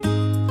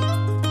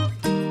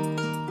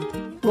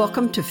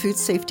Welcome to Food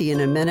Safety in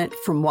a Minute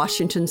from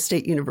Washington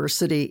State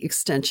University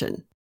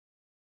Extension.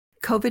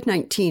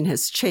 COVID-19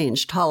 has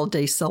changed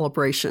holiday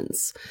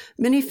celebrations.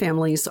 Many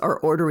families are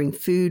ordering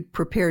food,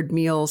 prepared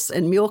meals,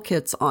 and meal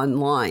kits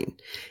online.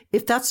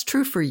 If that's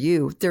true for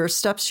you, there are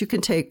steps you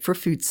can take for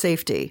food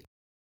safety.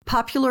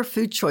 Popular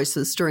food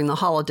choices during the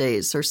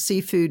holidays are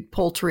seafood,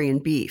 poultry,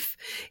 and beef.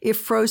 If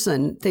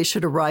frozen, they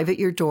should arrive at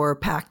your door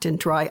packed in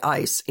dry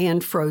ice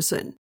and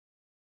frozen.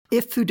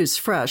 If food is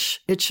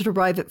fresh, it should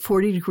arrive at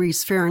 40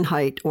 degrees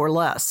Fahrenheit or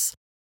less.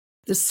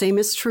 The same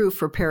is true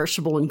for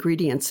perishable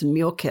ingredients in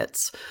meal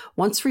kits.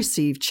 Once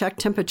received, check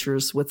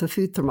temperatures with a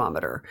food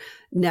thermometer.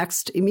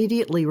 Next,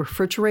 immediately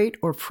refrigerate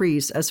or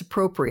freeze as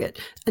appropriate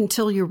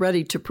until you're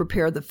ready to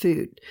prepare the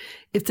food.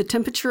 If the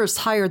temperature is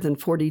higher than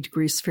 40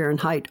 degrees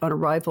Fahrenheit on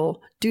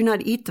arrival, do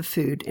not eat the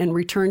food and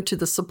return to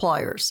the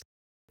suppliers.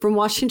 From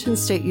Washington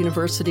State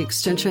University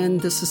Extension,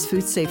 this is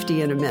Food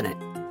Safety in a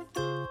Minute.